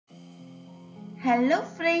Hello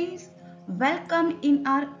friends, welcome in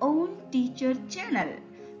our own teacher channel.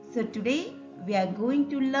 So today we are going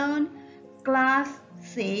to learn class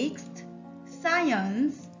 6th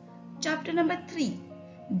science chapter number 3,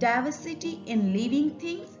 diversity in living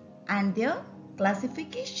things and their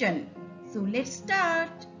classification. So let's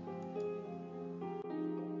start.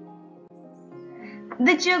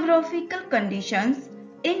 The geographical conditions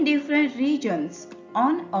in different regions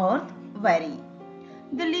on earth vary.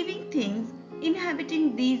 The living things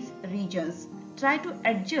inhabiting these regions try to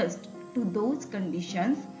adjust to those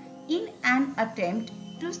conditions in an attempt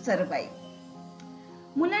to survive.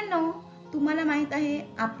 मुलांनो, तुम्हाला माहित आहे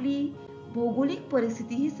आपली भौगोलिक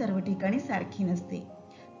परिस्थिती ही सर्व ठिकाणी सारखी नसते.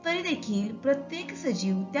 तरी देखील प्रत्येक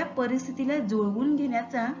सजीव त्या परिस्थितीला जुळवून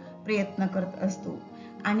घेण्याचा प्रयत्न करत असतो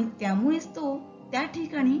आणि त्यामुळेच तो त्या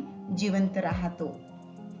ठिकाणी जिवंत राहतो.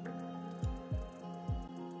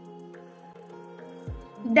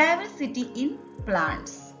 Diversity in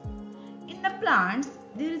plants. In the plants,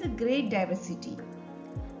 there is a great diversity.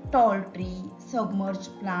 Tall tree, submerged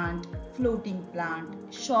plant, floating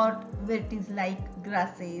plant, short weeds-like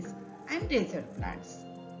grasses and desert plants.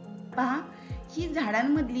 पहा, ही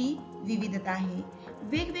झाडांमधली विविधता आहे.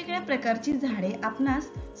 वेगवेगळ्या प्रकारची झाडे आपणास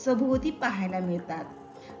सभोवती पाहायला मिळतात.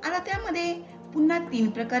 आता त्यामध्ये पुन्हा 3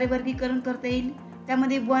 प्रकारे वर्गीकरण करता येईल.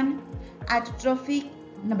 त्यामध्ये 1 autotrophic,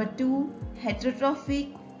 number 2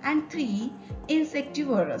 heterotrophic and 3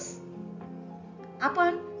 insectivorous.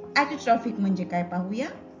 आपण ऑटोट्रॉफिक म्हणजे काय पाहूया.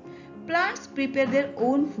 Plants prepare their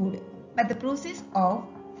own food by the process of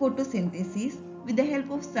photosynthesis with the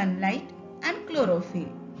help of sunlight and chlorophyll.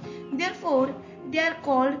 Therefore, they are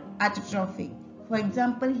called autotrophic. For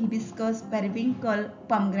example, hibiscus, periwinkle,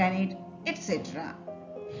 pomegranate, etc.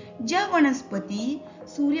 ज्या वनस्पती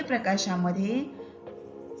सूर्यप्रकाशामध्ये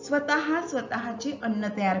स्वतःचे अन्न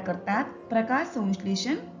तयार करतात प्रकाश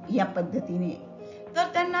संश्लेषण या पद्धतीने, तर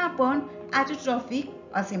त्यांना आपण ऑटोट्रॉफिक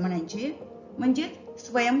असे म्हणायचे, म्हणजे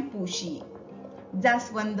स्वयंपोषी.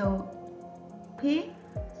 जास्वंद हे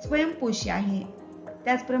स्वयंपोषी आहे.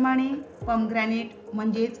 त्याचप्रमाणे पॉमग्रॅनेट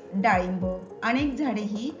म्हणजेच डाळिंब, अनेक झाडे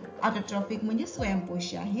ही ऑटोट्रॉफिक म्हणजे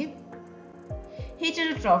स्वयंपोषी आहेत.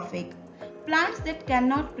 Heterotrophic, plants that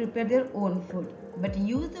cannot prepare their own food but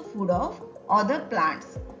use the food of other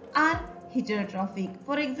plants are heterotrophic.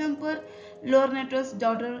 For example, Lornatus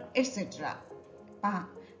daughter, etc. पहा,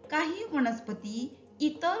 काही वनस्पती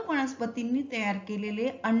इतर वनस्पतींनी तयार केलेले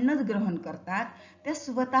अन्नच ग्रहण करतात, त्या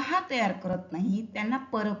स्वतः तयार करत नाही. त्यांना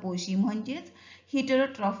परपोषी म्हणजेच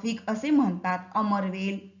हेटेरोट्रॉफिक असे म्हणतात.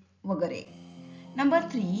 अमरवेल वगैरे. Number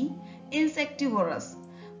 3 insectivorous,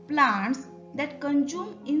 plants that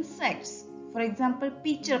consume insects. For example,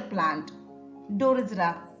 pitcher plant,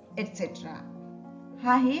 dorsera, etc.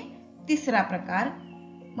 हा आहे तिसरा प्रकार,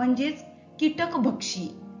 म्हणजेच कीटकभक्षी.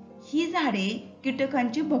 ही झाडे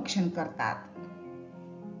कीटकांचे भक्षण करतात.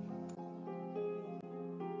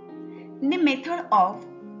 The method of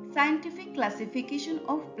scientific classification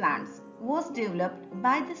of plants was developed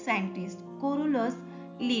by the scientist Carolus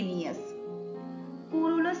Linnaeus.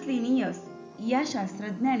 Carolus Linnaeus या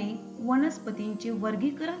शास्त्रज्ञाने वनस्पतींचे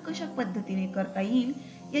वर्गीकरण कशा पद्धतीने करता येईल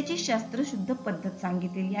याची शास्त्रशुद्ध पद्धत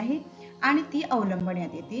सांगितलेली आहे आणि ती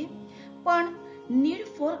अवलंबण्यात येते. पण need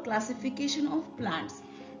for classification of plants,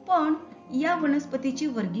 पण या वनस्पतीचे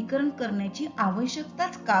वर्गीकरण करण्याची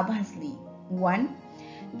आवश्यकताच का भासली. 1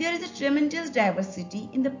 There is a tremendous diversity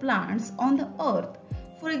in the plants on the earth.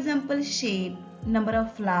 For example, shape, number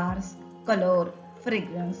of flowers, color,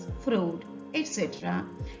 fragrance, fruit, etc.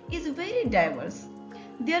 is very diverse.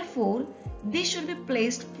 Therefore, they should be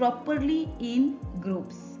placed properly in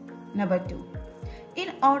groups. Number 2. In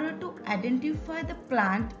order to identify the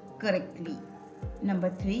plant correctly. Number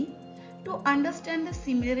 3. To understand the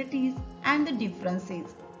similarities and the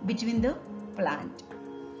differences between the plant.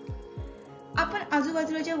 आपण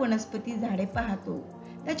आजूबाजूला ज्या वनस्पती झाडे पाहतो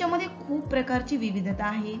त्याच्यामध्ये खूप प्रकारची विविधता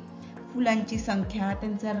आहे. फुलांची संख्या,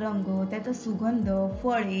 त्यांचा रंग, त्याचा सुगंध,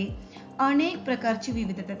 फळे, अनेक प्रकारची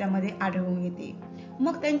विविधता त्यामध्ये आढळून येते.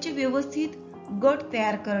 मग त्यांचे व्यवस्थित गट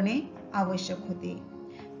तयार करणे आवश्यक होते.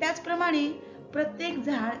 त्याचप्रमाणे प्रत्येक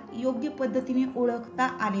झाड योग्य पद्धतीने ओळखता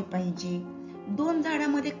आले पाहिजे. 2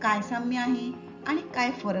 झाडांमध्ये काय साम्य आहे आणि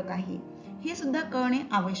काय फरक आहे हे सुद्धा कळणे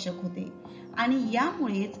आवश्यक होते आणि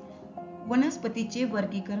यामुळेच वनस्पतीचे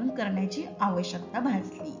वर्गीकरण करण्याची आवश्यकता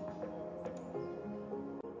भासली.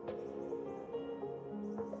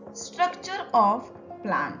 Structure of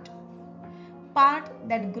plant. Part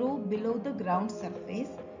that grow below the ground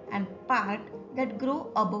surface and part that grow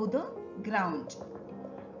above the ground.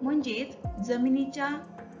 म्हणजेच जमिनीच्या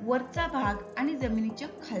वरचा भाग आणि जमिनीच्या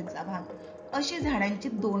खालचा भाग असे झाडांचे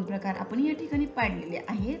 2 प्रकार आपण या ठिकाणी पाडलेले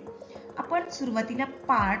आहेत. आपण सुरुवातीला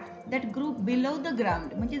part that grow below the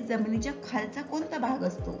ground म्हणजे जमिनीच्या खालचा कोणता भाग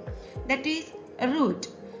असतो, दॅट इज रूट.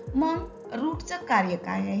 मग रूटचं कार्य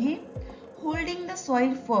काय आहे? Holding the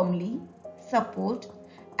soil firmly, support,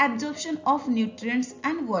 absorption of nutrients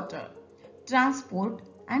and water, transport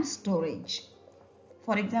and storage.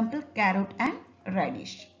 For example carrot and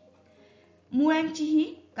radish. मुळांची ही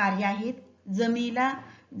कार्य आहेत जमिनीला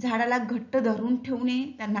झाडाला घट्ट धरून ठेवणे,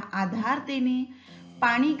 त्यांना आधार देणे,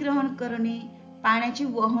 पाणी ग्रहण करणे, पाण्याचे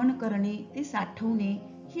वहन करणे, ते साठवणे,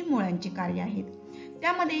 ही मुळांची कार्य आहेत.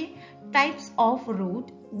 त्यामध्ये types of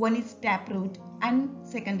route, one is tap route and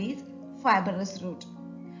second is fibrous root.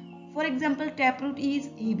 For example, taproot is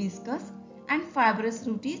hibiscus and fibrous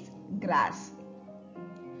root is grass.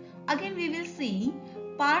 Again we will see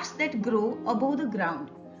parts that grow above the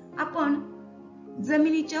ground. आपण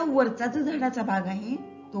जमिनीच्या वरचा जो झाडाचा भाग आहे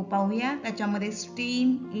तो पाहूया. त्याच्यामध्ये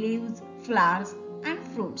stem, leaves, flowers and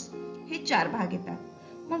fruits हे 4 भाग येतात.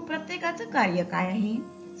 मग प्रत्येकाचं कार्य काय आहे?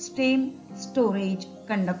 Stem, storage,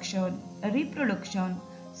 conduction, reproduction,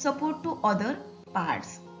 support to other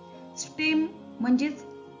parts. Stem म्हणजेच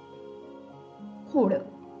खोड.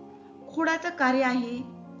 खोडाचं कार्य आहे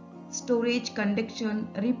स्टोरेज, कंडक्शन,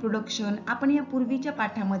 रिप्रोडक्शन. आपण या पूर्वीच्या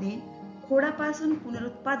पाठामध्ये खोडापासून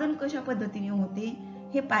पुनरुत्पादन कशा पद्धतीने होते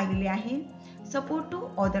हे पाहिले आहे. सपोर्ट टू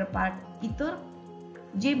अदर पार्ट, इतर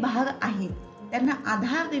जे भाग आहेत त्यांना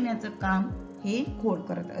आधार देण्याचं काम हे खोड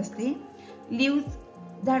करत असते. लीव्स,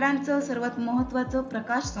 झाडांचं सर्वात महत्त्वाचं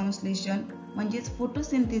प्रकाश संश्लेषण म्हणजेच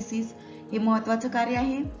फोटोसिंथेसिस हे महत्त्वाचं कार्य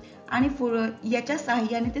आहे आणि याच्या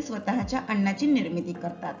सहाय्याने ते स्वतःच्या अन्नाची निर्मिती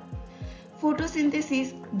करतात.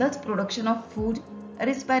 Photosynthesis, दच production of food,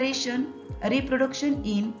 respiration, reproduction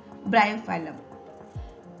in bryophyllum.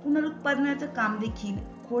 पुनरुत्पादनाचं काम देखील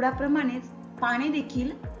खोडाप्रमाणेच पाने देखील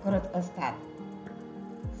करत असतात.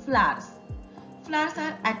 Flowers. Flowers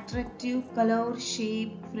R attractive, colour,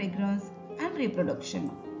 shape, fragrance and reproduction.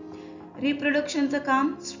 रिप्रोडक्शनचं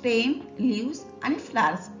काम स्टेम, लीव्स आणि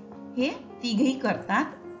फ्लावर्स हे तिघेही करतात.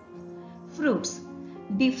 Fruits.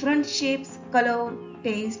 Different shapes, colour,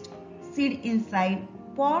 taste, seed inside.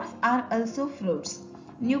 Pods R also fruits.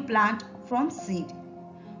 New plant from seed.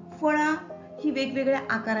 फळं ही वेगवेगळ्या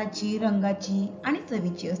आकाराची, रंगाची आणि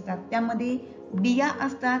चवीची असतात. त्यामध्ये बिया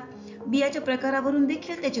असतात. बियाच्या प्रकारावरून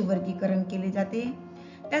देखील त्याचे वर्गीकरण केले जाते.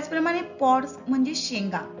 त्याचप्रमाणे पॉड्स म्हणजे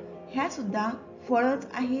शेंगा, ह्या सुद्धा फळच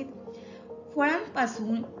आहेत.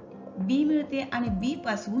 फळांपासून बी मिळते आणि बी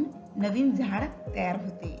पासून नवीन झाड तयार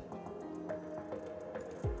होते.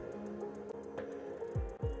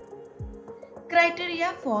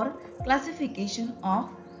 Criteria for classification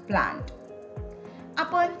of plant.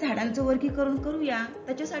 आपण झाडांचं वर्गीकरण करूया.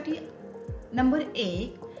 त्याच्यासाठी number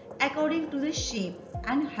 1, according to the shape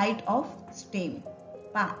and height of stem.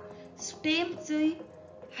 पहा, स्टेमची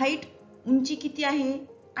हाईट, उंची किती आहे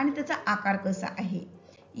आणि त्याचा आकार कसा आहे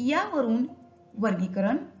यावरून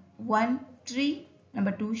वर्गीकरण. 1 tree,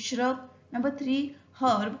 number 2 shrub, number 3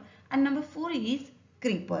 herb आणि नंबर 4 इज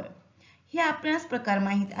क्रीपर. हे आपल्यास प्रकार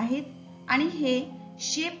माहित आहेत आणि हे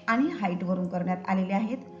शेप आणि हाईट वरून करण्यात आलेले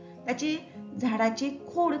आहेत. त्याचे झाडाचे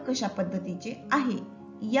खोड कशा पद्धतीचे आहे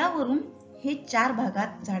यावरून हे 4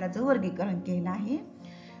 भागात झाडाचं वर्गीकरण केलेलं आहे.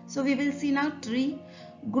 So we will see now. Tree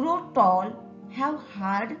grow tall, have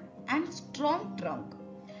hard and strong trunk,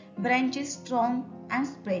 branches strong and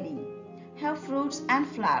spreading, have fruits and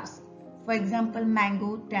flowers. For example, mango,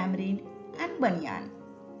 tamarind and banyan.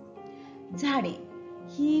 झाडे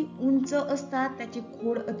ही उंच असतात, त्याचे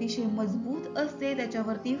खोड अतिशय मजबूत असते,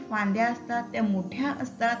 त्याच्यावरती फांद्या असतात, त्या मोठ्या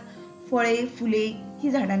असतात. फळे, फुले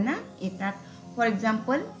ही झाडांना येतात. For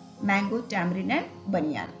example mango, tamarind and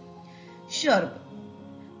बनियान.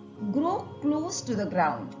 Shrub grow close to the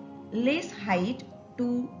ground, less height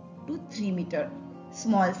 2 to 3 metre,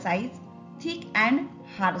 small size, thick and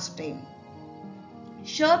hard stem.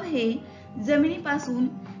 Shrub हे जमिनीपासून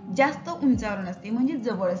जास्त उंचावर नसते म्हणजे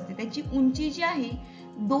जवळ असते. त्याची उंची जी आहे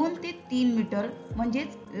 2 ते 3 मीटर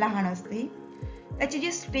म्हणजेच लहान असते. त्याचे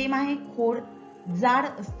जे स्टेम आहे खोड जाड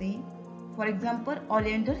असते. फॉर एक्झाम्पल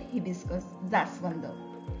ऑलिएंडर, हिबिस्कस, जास्वंद.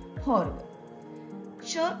 हर्ब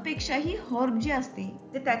शर्ब पेक्षाही हर्ब जे असते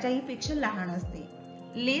ते त्याच्याही पेक्षा लहान असते.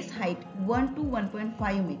 लेस हाईट 1 to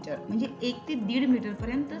 1.5 मीटर म्हणजे 1 ते 1.5 मीटर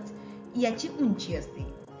पर्यंतच याची उंची असते.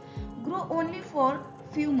 Grow only for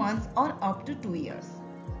few months or up to 2 years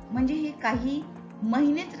म्हणजे हे काही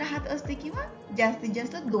महिनेच राहत असते किंवा जास्तीत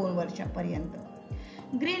जास्त 2 वर्षापर्यंत.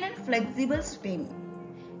 ग्रीन अँड फ्लेक्झिबल स्टेम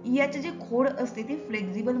याचे जे खोड असते ते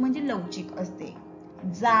फ्लेक्झिबल म्हणजे लवचिक असते,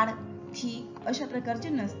 जाड, थिक अशा प्रकारचे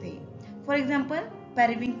नसते. For example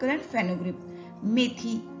periwinkle and fenugreek,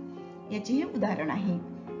 मेथी याचे हे उदाहरण आहे.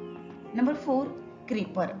 Number 4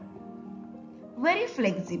 creeper. very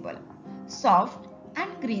flexible, soft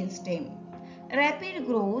and green stem, rapid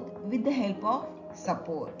growth with the help of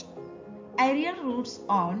support. Aerial roots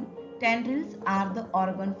on tendrils are the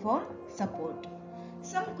organ for support.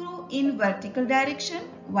 Some grow in vertical direction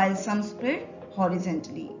while some spread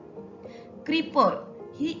horizontally. Creeper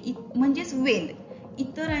ही म्हणजेच वेल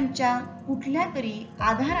इतरांच्या कुठल्या तरी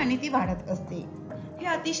आधाराने ती वाढत असते. हे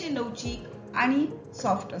अतिशय लवचिक आणि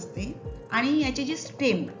सॉफ्ट असते आणि याचे जे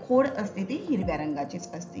स्टेम खोड असते ते हिरव्या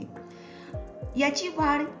रंगाचेच असते. याची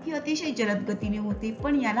वाढ ही अतिशय जलद गतीने होते,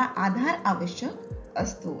 पण याला आधार आवश्यक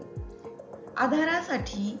असतो.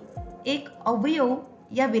 आधारासाठी एक अवयव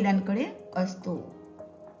या वेलांकडे असतो.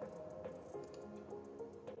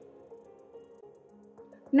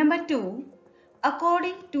 Number 2,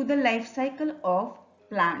 according to the life cycle of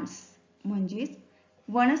plants म्हणजेच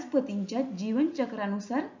वनस्पतींच्या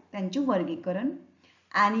जीवनचक्रानुसार त्यांचे वर्गीकरण.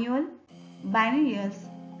 ॲन्युअल, बायनियल्स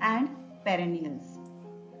अँड पेरेनियल्स,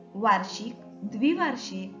 वार्षिक,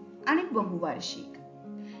 द्विवार्षिक आणि बहुवार्षिक.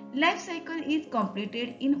 Life cycle is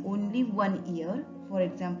completed in only 1 year. For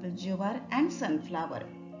example jowar and sunflower.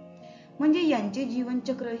 म्हणजे यांचे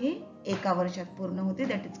जीवनचक्र हे एका वर्षात पूर्ण होते.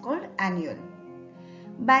 That is called annual.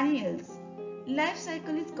 बायनियल्स, life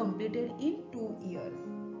cycle is completed in 2 years.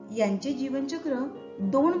 यांचे जीवनचक्र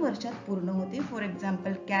 2 वर्षात पूर्ण होते. For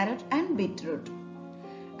example carrot and beetroot.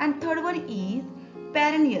 And third one is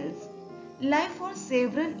perennials, life for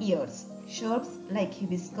several years. Shrubs like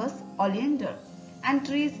hibiscus, oleander and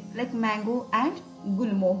trees like mango and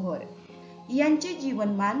gulmohar. यांचे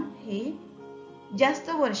जीवनमान हे जास्त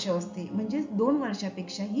वर्ष असते, म्हणजे 2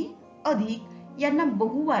 वर्षापेक्षाही अधिक. यांना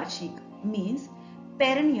बहुवार्षिक मीन्स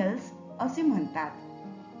पेरेनियल्स असे म्हणतात.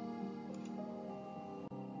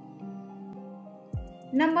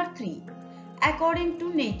 Number 3, according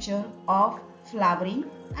to nature of flowering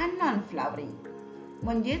and non flowering.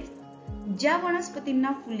 म्हणजेच ज्या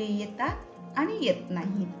वनस्पतींना फुले येतात आणि येत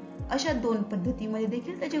नाहीत अशा 2 पद्धतीमध्ये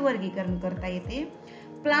देखील त्याचे वर्गीकरण करता येते.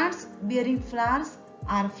 Plants bearing flowers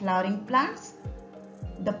R flowering plants.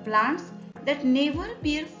 The plants that never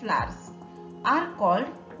bear flowers are called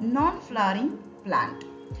non-flowering plant.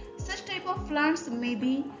 Such type of plants may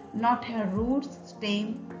be not have roots, stem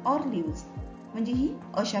or leaves. म्हणजे ही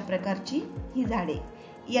अशा प्रकारची ही झाडे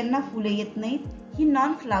यांना फुले येत नाहीत, ही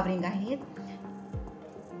नॉन फ्लॉवरिंग आहेत.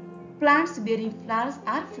 Plants bearing flowers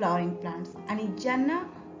R flowering plants आणि ज्यांना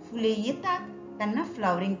फुले येतात त्यांना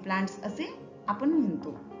फ्लॉवरिंग प्लांट्स असे आपण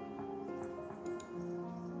म्हणतो.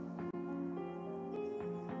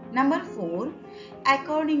 Number 4,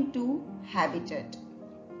 according to habitat.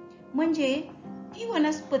 म्हणजे ती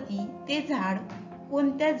वनस्पती ते झाड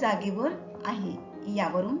कोणत्या जागेवर आहे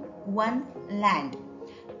यावरून. 1, land,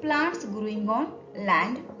 plants growing on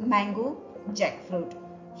land, mango, jackfruit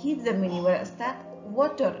ही जमिनीवर असतात.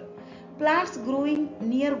 Water, plants growing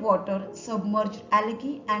near water, submerged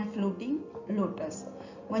algae and floating lotus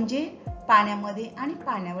म्हणजे पाण्यामध्ये आणि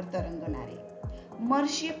पाण्यावर तरंगणारे.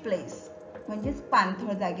 मर्शी प्लेस म्हणजेच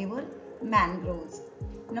पाणथळ जागेवर, मॅनग्रोव्ज.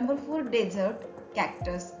 Number 4, dessert,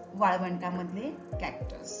 cactus वाळवंटामधले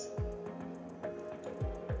cactus.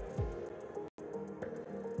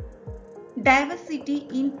 Diversity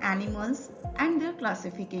in animals and there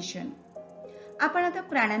classification. आपण आता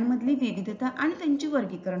प्राण्यांमधली विविधता आणि त्यांचे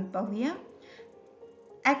वर्गीकरण पाहूया.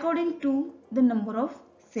 According to the number of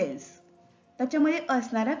cells, त्याच्यामध्ये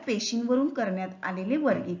असणाऱ्या पेशींवरून करण्यात आलेले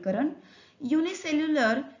वर्गीकरण.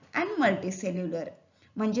 युनिसेल्युलर अँड मल्टीसेल्युलर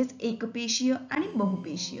म्हणजेच एकपेशीय आणि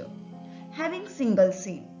बहुपेशीय. हॅव्हिंग सिंगल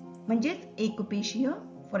सेल म्हणजेच एकपेशीय,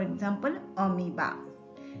 for example amoeba.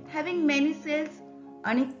 Having many cells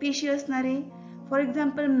अनेक पेशी असणारे, for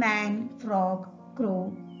example man, frog, crow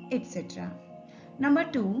etcetera. Number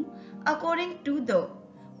 2, according to the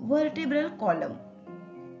vertebral column.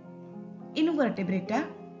 इनवर्टेब्रेटा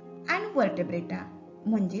and वर्टेब्रेटा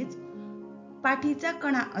म्हणजेच पाठीचा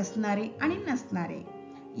कणा असणारे आणि नसणारे.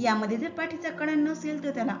 यामध्ये जर पाठीचा कणा नसेल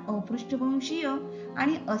तर त्याला अपृष्ठवंशीय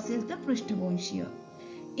आणि असेल तर पृष्ठवंशीय.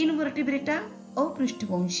 इनवर्टिब्रेटा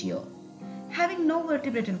अपृष्ठवंशीय. Having no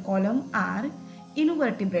वर्टिब्रेटल column R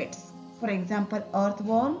invertebrates, for example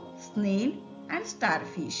earthworm, स्नेल अँड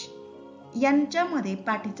स्टारफिश. यांच्यामध्ये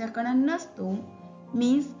पाठीचा कणा नसतो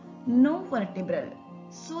means no vertebral,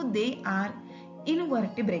 so they are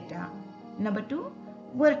Invertebrata. Number 2,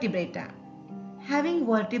 vertebrata. Having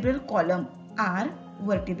vertebral column R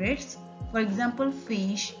vertebrates, for example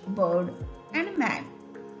fish, bird and man.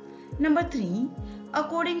 Number 3,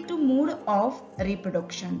 according to mode of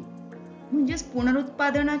reproduction म्हणजेच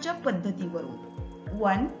पुनरुत्पादनाच्या पद्धतीवरून.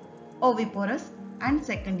 1, oviparous and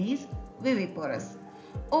second is viviparous.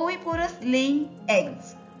 Oviparous laying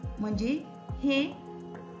eggs म्हणजे हे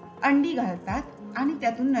अंडी घालतात आणि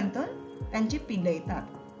त्यातून नंतर त्यांचे पिल्लं येतात.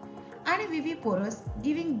 आणि विव्हिपोरस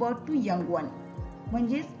giving birth to young one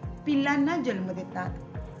म्हणजेच पिल्लांना जन्म देतात.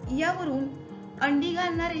 यावरून अंडी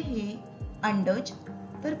घालणारे हे अंडज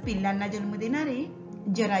तर पिल्लांना जन्म देणारे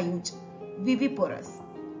जरायुज विव्हिपोरस.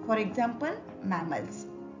 फॉर एक्झाम्पल मॅमल्स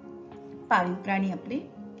पाळीव प्राणी आपले.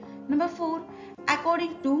 नंबर 4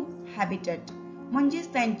 अकॉर्डिंग टू हॅबिटॅट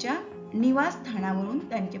म्हणजेच त्यांच्या निवासस्थानावरून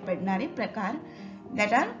त्यांचे पडणारे प्रकार.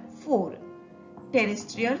 That R 4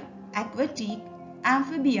 terrestrial, aquatic,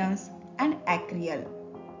 amphibians and acreal.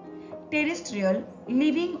 Terrestrial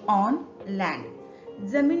living on land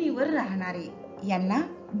जमिनीवर राहणारे यांना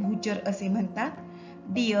भूचर असे म्हणतात.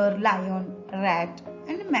 Dear, lion, rat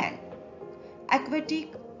and man.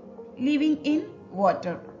 Aquatic living in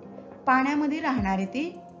water पाण्यामध्ये राहणारे ते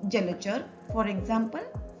जलचर. For example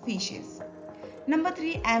fishes. Number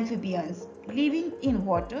 3 amphibians living in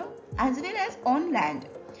water as well as on land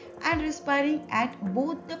and respiring at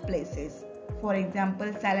both the places. For example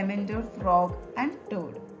salamander, frog and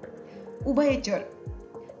toad. उभयचर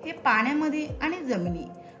हे पाण्यामध्ये आणि जमिनी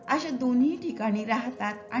अशा दोन्ही ठिकाणी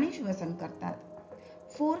राहतात आणि श्वसन करतात.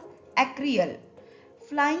 4 acreal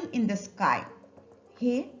flying in the sky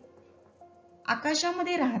हे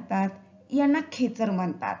आकाशामध्ये राहतात यांना खेचर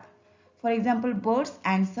म्हणतात. For example birds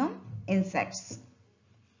and some insects.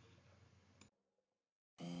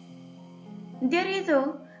 There is a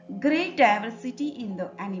great diversity in the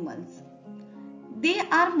animals. They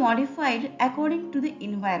are modified according to the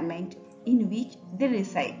environment in which they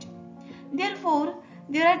reside. Therefore,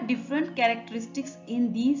 there are different characteristics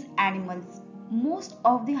in these animals. Most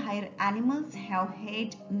of the higher animals have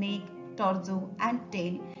head, neck, torso and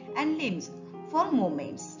tail and limbs for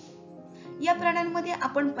movements. या प्राण्यांमध्ये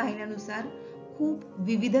आपण पाहिल्यानुसार खूप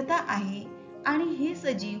विविधता आहे आणि हे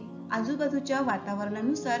सजीव आजूबाजूच्या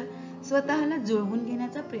वातावरणानुसार स्वतःला जुळवून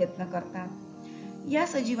घेण्याचा प्रयत्न करतात. या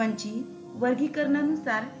सजीवांची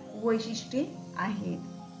वर्गीकरणानुसार वैशिष्ट्ये आहेत.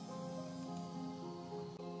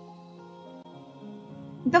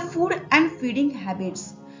 The food and feeding habits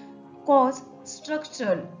cause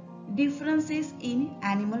structural differences in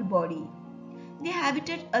animal body. The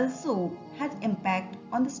habitat also has impact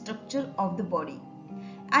on the structure of the body.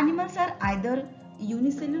 Animals are either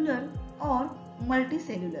unicellular or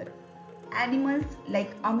multicellular. Animals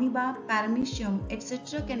like amoeba, paramecium,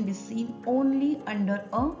 etc. can be seen only under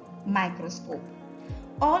a microscope.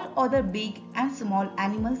 All other big and small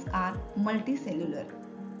animals are multicellular.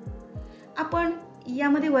 आपण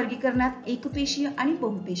यामध्ये वर्गीकरणात एकपेशीय आणि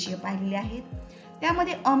बहुपेशीय पाहिलेले आहेत.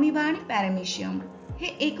 त्यामध्ये amoeba आणि paramecium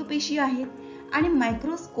हे एकपेशीय आहेत आणि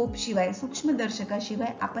मायक्रोस्कोप शिवाय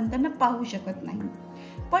सूक्ष्मदर्शकाशिवाय आपण त्यांना पाहू शकत नाही.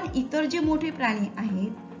 पण इतर जे मोठे प्राणी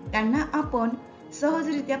आहेत त्यांना आपण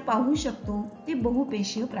सहजरित्या पाहू शकतो. ते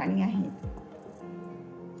बहुपेशीय प्राणी आहेत.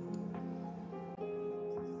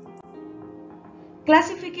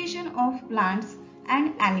 Classification of plants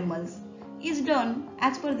and animals is done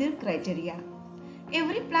as per their criteria.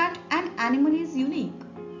 Every plant and animal is unique.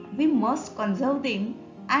 We must conserve them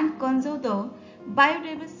and conserve the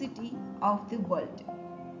biodiversity of the world.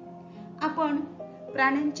 आपण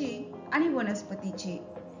प्राण्यांचे आणि वनस्पतीचे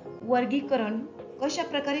वर्गीकरण कशा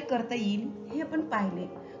प्रकारे करता येईल हे आपण पाहिले.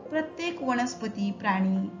 प्रत्येक वनस्पती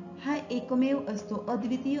प्राणी हा एकमेव असतो,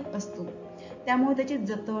 अद्वितीय असतो. त्यामुळे त्याचे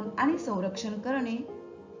जतन आणि संरक्षण करणे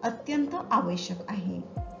अत्यंत आवश्यक आहे.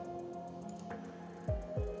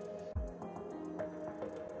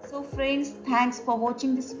 So friends, thanks for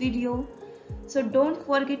watching this video. So don't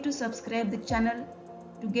forget to subscribe the channel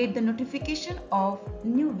to get the notification of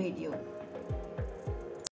new video.